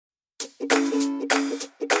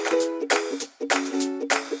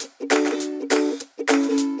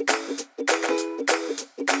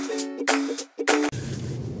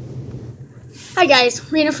Hi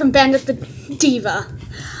guys, Rena from Bandit the Diva.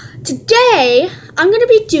 Today, I'm going to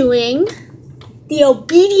be doing the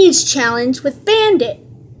obedience challenge with Bandit.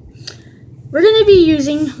 We're going to be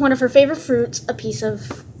using one of her favorite fruits, a piece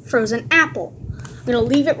of frozen apple. I'm going to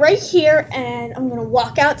leave it right here and I'm going to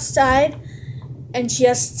walk outside and she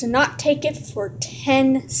has to not take it for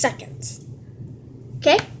 10 seconds.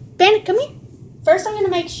 Okay? Bandit, come here. First, I'm going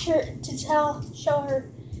to make sure to show her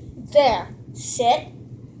there. Sit.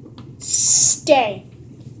 Stay.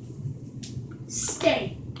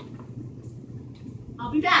 Stay.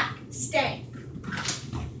 I'll be back. Stay.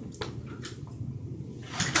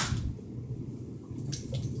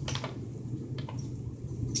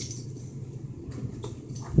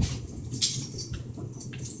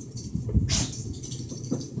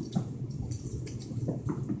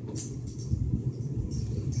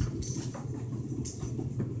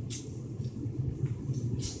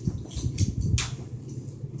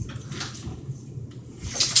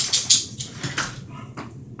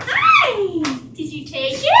 Did you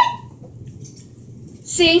take it?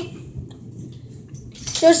 See?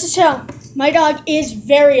 Goes to show, my dog is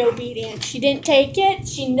very obedient. She didn't take it.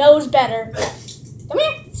 She knows better. Come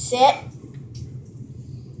here. Sit.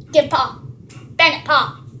 Give paw. Bandit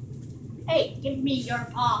paw. Hey, give me your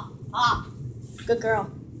paw. Paw. Good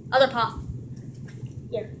girl. Other paw.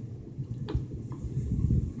 Here.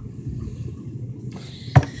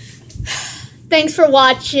 Thanks for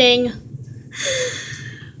watching.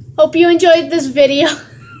 Hope you enjoyed this video.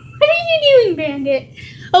 What are you doing, Bandit?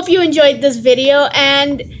 Hope you enjoyed this video,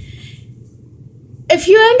 and if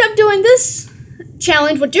you end up doing this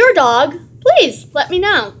challenge with your dog, please let me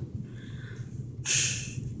know.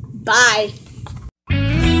 Bye.